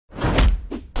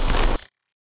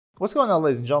What's going on,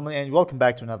 ladies and gentlemen, and welcome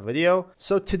back to another video.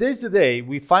 So today's the day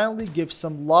we finally give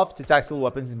some love to tactical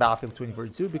weapons in Battlefield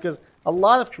 2042 because a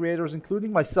lot of creators,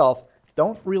 including myself,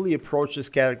 don't really approach this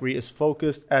category as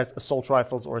focused as assault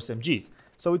rifles or SMGs.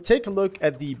 So we take a look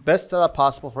at the best setup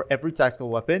possible for every tactical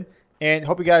weapon, and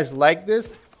hope you guys like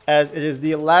this as it is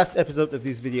the last episode of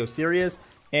this video series.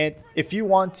 And if you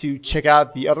want to check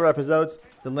out the other episodes,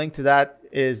 the link to that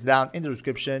is down in the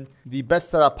description. The best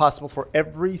setup possible for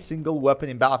every single weapon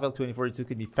in Battlefield 2042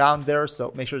 can be found there,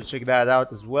 so make sure to check that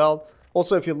out as well.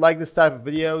 Also, if you like this type of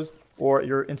videos or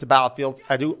you're into Battlefield,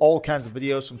 I do all kinds of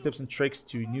videos from tips and tricks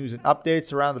to news and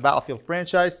updates around the Battlefield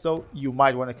franchise, so you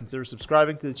might want to consider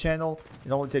subscribing to the channel.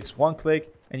 It only takes one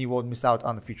click and you won't miss out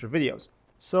on the future videos.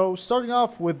 So starting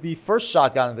off with the first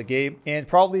shotgun of the game, and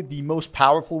probably the most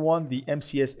powerful one, the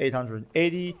MCS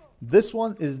 880. This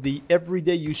one is the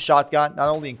everyday use shotgun, not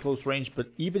only in close range, but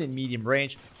even in medium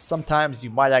range. Sometimes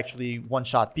you might actually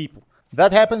one-shot people.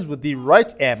 That happens with the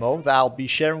right ammo that I'll be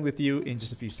sharing with you in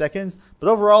just a few seconds. But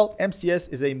overall,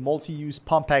 MCS is a multi-use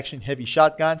pump-action heavy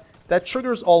shotgun that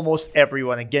triggers almost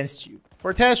everyone against you.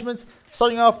 For attachments,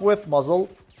 starting off with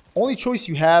muzzle, only choice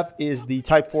you have is the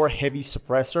Type 4 heavy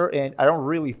suppressor, and I don't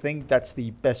really think that's the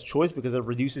best choice because it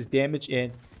reduces damage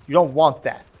and you don't want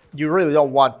that. You really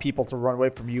don't want people to run away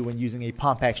from you when using a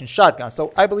pump action shotgun,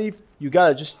 so I believe you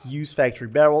gotta just use factory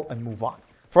barrel and move on.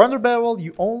 For underbarrel,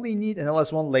 you only need an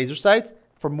LS1 laser sight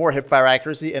for more hipfire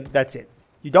accuracy, and that's it.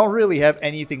 You don't really have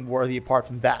anything worthy apart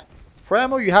from that. For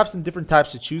ammo, you have some different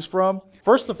types to choose from.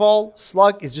 First of all,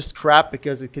 slug is just crap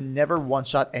because it can never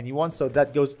one-shot anyone, so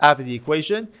that goes out of the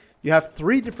equation. You have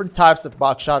three different types of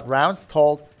buckshot rounds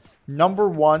called number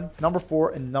 1, number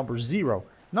 4, and number 0.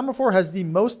 Number 4 has the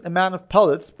most amount of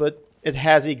pellets, but it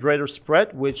has a greater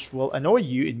spread, which will annoy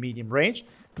you in medium range.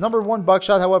 Number 1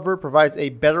 buckshot, however, provides a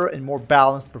better and more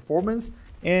balanced performance,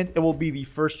 and it will be the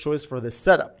first choice for this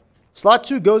setup. Slot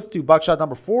 2 goes to buckshot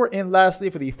number 4, and lastly,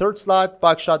 for the third slot,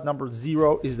 buckshot number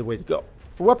 0 is the way to go.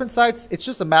 For weapon sights, it's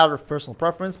just a matter of personal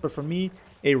preference, but for me,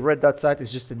 a red dot sight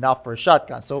is just enough for a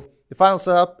shotgun. So the final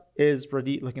setup is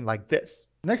ready looking like this.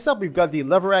 Next up, we've got the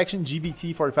lever action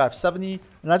GVT 4570,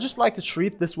 and I just like to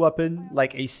treat this weapon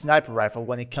like a sniper rifle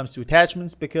when it comes to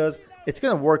attachments because it's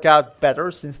going to work out better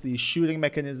since the shooting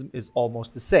mechanism is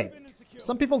almost the same.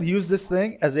 Some people use this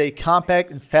thing as a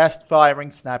compact and fast firing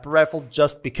sniper rifle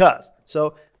just because.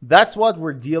 So that's what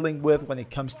we're dealing with when it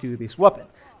comes to this weapon.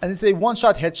 And it's a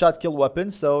one-shot headshot kill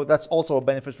weapon, so that's also a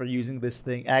benefit for using this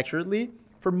thing accurately.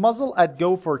 For muzzle, I'd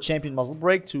go for champion muzzle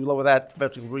brake to lower that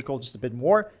vertical recoil just a bit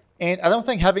more. And I don't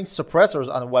think having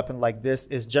suppressors on a weapon like this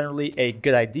is generally a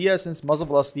good idea since muzzle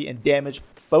velocity and damage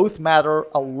both matter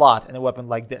a lot in a weapon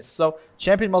like this. So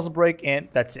champion muzzle brake, and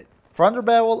that's it. For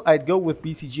underbarrel, I'd go with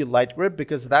BCG light grip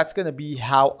because that's going to be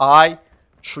how I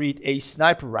treat a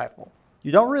sniper rifle.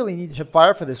 You don't really need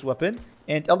hipfire for this weapon,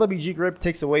 and LWG grip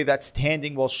takes away that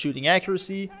standing while shooting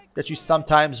accuracy that you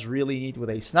sometimes really need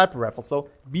with a sniper rifle. So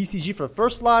BCG for the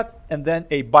first slot, and then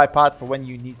a bipod for when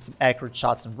you need some accurate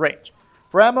shots in range.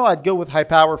 For ammo, I'd go with high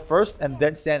power first and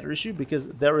then standard issue because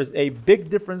there is a big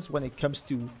difference when it comes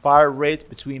to fire rate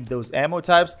between those ammo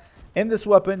types in this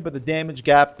weapon, but the damage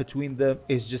gap between them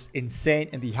is just insane,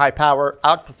 and the high power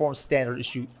outperforms standard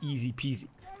issue easy peasy.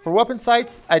 For weapon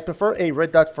sights, I'd prefer a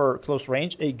red dot for close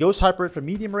range, a ghost hybrid for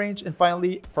medium range, and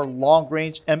finally for long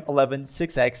range, M11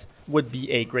 6X would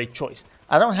be a great choice.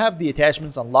 I don't have the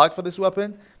attachments unlocked for this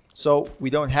weapon, so we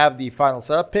don't have the final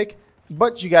setup pick,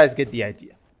 but you guys get the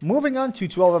idea. Moving on to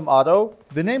 12M Auto,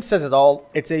 the name says it all.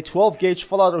 It's a 12 gauge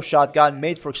full auto shotgun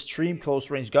made for extreme close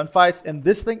range gunfights, and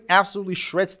this thing absolutely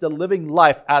shreds the living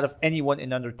life out of anyone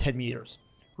in under 10 meters.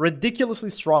 Ridiculously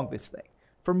strong, this thing.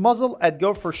 For muzzle, I'd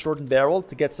go for shortened barrel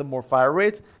to get some more fire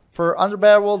rate. For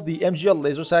underbarrel, the MGL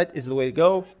laser sight is the way to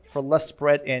go for less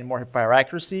spread and more hipfire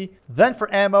accuracy. Then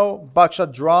for ammo,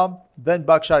 buckshot drum, then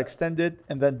buckshot extended,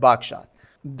 and then buckshot.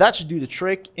 That should do the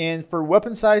trick, and for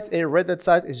weapon sights, a red dot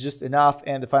sight is just enough,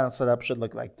 and the final setup should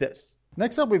look like this.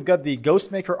 Next up, we've got the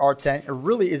GhostMaker R10. It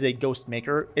really is a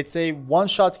GhostMaker. It's a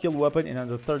one-shot kill weapon in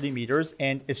under 30 meters,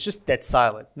 and it's just dead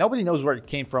silent. Nobody knows where it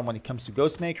came from when it comes to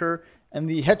GhostMaker, and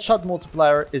the headshot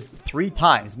multiplier is 3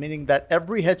 times, meaning that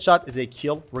every headshot is a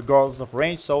kill regardless of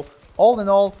range, so all in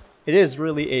all, it is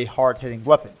really a hard-hitting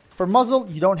weapon. For muzzle,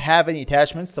 you don't have any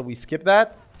attachments, so we skip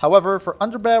that. However, for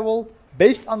underbarrel,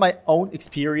 based on my own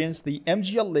experience, the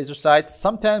MGL laser sight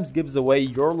sometimes gives away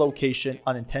your location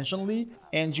unintentionally,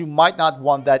 and you might not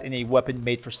want that in a weapon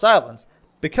made for silence.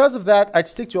 Because of that, I'd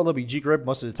stick to LWG grip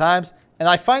most of the times, and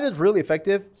I find it really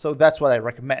effective, so that's what I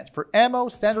recommend. For ammo,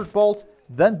 standard bolt,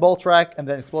 then bolt track, and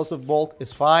then explosive bolt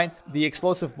is fine. The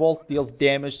explosive bolt deals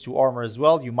damage to armor as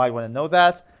well, you might want to know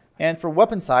that. And for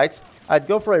weapon sights, I'd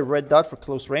go for a red dot for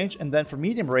close range, and then for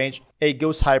medium range, a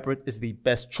Ghost Hybrid is the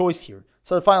best choice here.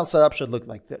 So the final setup should look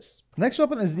like this. Next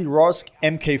weapon is the Rorsch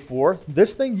MK-4.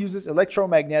 This thing uses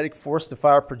electromagnetic force to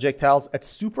fire projectiles at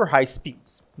super high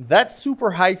speeds. That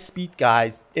super high speed,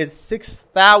 guys, is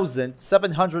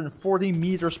 6,740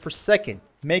 meters per second,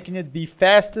 making it the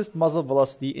fastest muzzle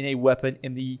velocity in a weapon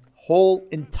in the whole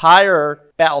entire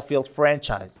Battlefield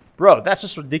franchise. Bro, that's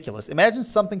just ridiculous. Imagine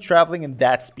something traveling in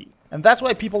that speed. And that's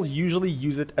why people usually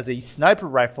use it as a sniper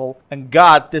rifle, and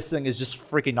god, this thing is just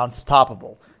freaking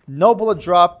unstoppable. No bullet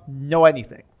drop, no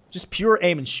anything. Just pure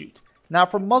aim and shoot. Now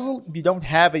for muzzle, you don't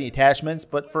have any attachments,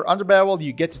 but for underbarrel,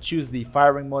 you get to choose the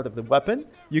firing mode of the weapon.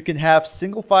 You can have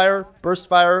single fire, burst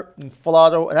fire, and full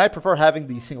auto, and I prefer having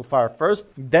the single fire first,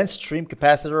 then stream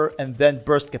capacitor, and then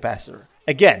burst capacitor.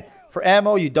 Again, for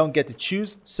ammo, you don't get to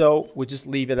choose, so we'll just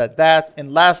leave it at that.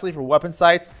 And lastly, for weapon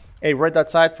sights, a red dot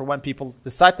sight for when people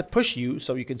decide to push you,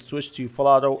 so you can switch to full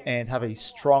auto and have a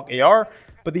strong AR.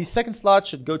 But the second slot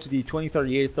should go to the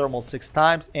 2038 thermal 6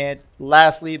 times. And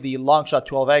lastly, the long shot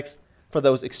 12x for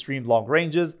those extreme long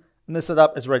ranges. And the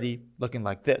setup is ready looking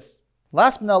like this.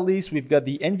 Last but not least, we've got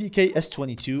the NVK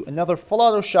S22, another full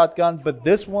auto shotgun, but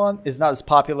this one is not as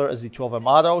popular as the 12M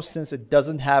auto since it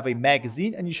doesn't have a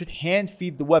magazine and you should hand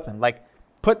feed the weapon. Like,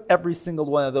 put every single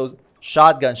one of those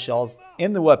shotgun shells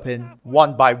in the weapon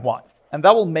one by one. And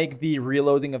that will make the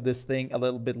reloading of this thing a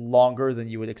little bit longer than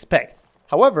you would expect.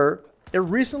 However, it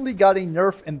recently got a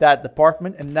nerf in that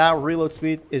department, and now reload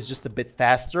speed is just a bit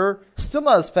faster. Still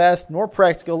not as fast nor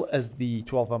practical as the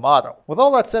 12M auto. With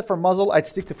all that said, for muzzle, I'd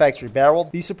stick to factory barrel.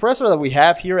 The suppressor that we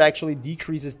have here actually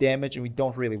decreases damage, and we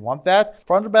don't really want that.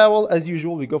 For underbarrel, as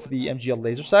usual, we go for the MGL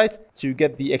laser sight to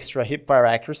get the extra hipfire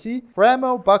accuracy. For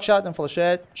ammo, buckshot and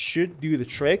flechette should do the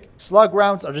trick. Slug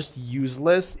rounds are just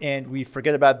useless, and we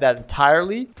forget about that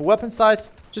entirely. For weapon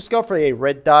sights, just go for a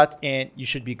red dot and you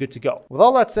should be good to go. With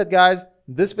all that said, guys,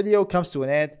 this video comes to an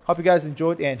end. Hope you guys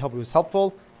enjoyed and hope it was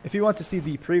helpful. If you want to see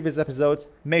the previous episodes,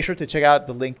 make sure to check out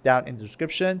the link down in the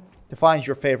description to find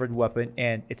your favorite weapon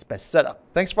and its best setup.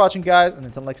 Thanks for watching, guys, and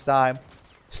until next time,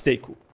 stay cool.